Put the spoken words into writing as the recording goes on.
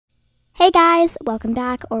Hey guys, welcome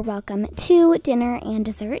back or welcome to dinner and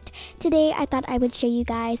dessert. Today I thought I would show you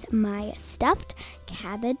guys my stuffed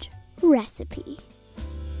cabbage recipe.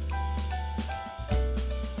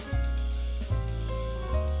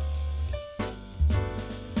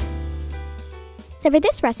 So for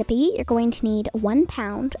this recipe, you're going to need 1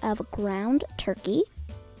 pound of ground turkey.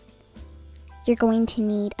 You're going to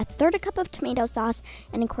need 1/3 cup of tomato sauce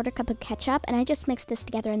and 1/4 cup of ketchup, and I just mixed this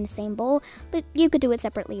together in the same bowl, but you could do it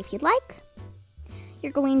separately if you'd like.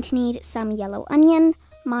 You're going to need some yellow onion.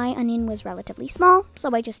 My onion was relatively small,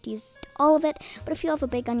 so I just used all of it, but if you have a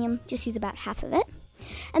big onion, just use about half of it.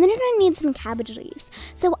 And then you're going to need some cabbage leaves.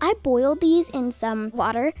 So I boiled these in some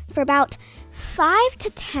water for about 5 to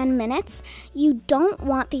 10 minutes. You don't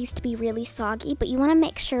want these to be really soggy, but you want to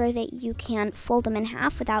make sure that you can fold them in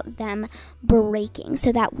half without them breaking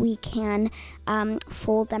so that we can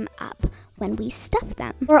fold them up when we stuff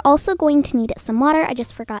them. We're also going to need some water. I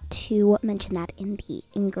just forgot to mention that in the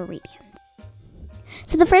ingredients.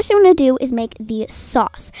 So the first thing I'm going to do is make the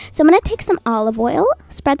sauce. So I'm going to take some olive oil,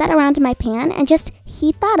 spread that around in my pan, and just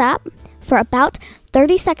heat that up for about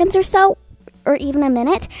 30 seconds or so, or even a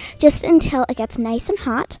minute, just until it gets nice and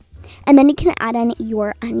hot. And then you can add in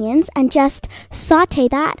your onions and just saute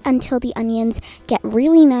that until the onions get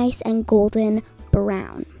really nice and golden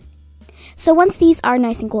brown. So once these are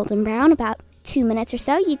nice and golden brown, about 2 minutes or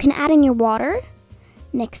so, you can add in your water,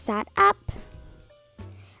 mix that up.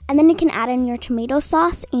 And then you can add in your tomato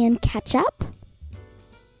sauce and ketchup.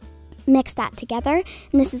 Mix that together,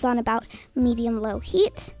 and this is on about medium-low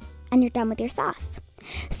heat, and you're done with your sauce.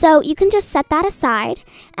 So you can just set that aside,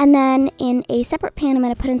 and then in a separate pan, I'm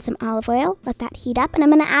going to put in some olive oil, let that heat up, and I'm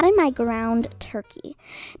going to add in my ground turkey.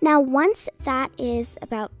 Now, once that is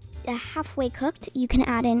about halfway cooked, you can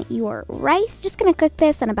add in your rice. Just going to cook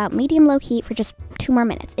this on about medium-low heat for just 2 more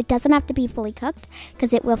minutes. It doesn't have to be fully cooked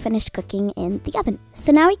because it will finish cooking in the oven.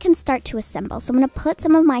 So now we can start to assemble. So I'm going to put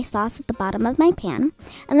some of my sauce at the bottom of my pan,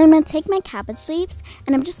 and then I'm going to take my cabbage leaves,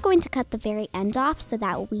 and I'm just going to cut the very end off so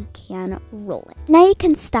that we can roll it. Now you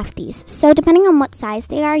can stuff these. So depending on what size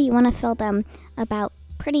they are, you want to fill them about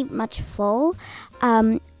pretty much full.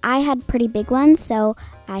 I had pretty big ones, so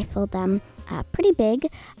I filled them pretty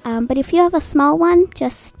big, but if you have a small one,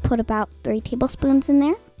 just put about 3 tablespoons in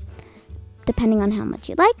there, depending on how much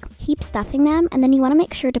you like. Keep stuffing them, and then you want to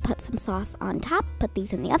make sure to put some sauce on top. Put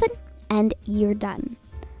these in the oven, and you're done.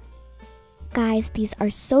 Guys, these are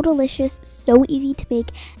so delicious, so easy to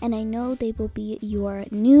make, and I know they will be your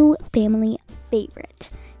new family favorite.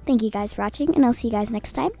 Thank you guys for watching, and I'll see you guys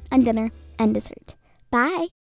next time on Dinner and Dessert. Bye!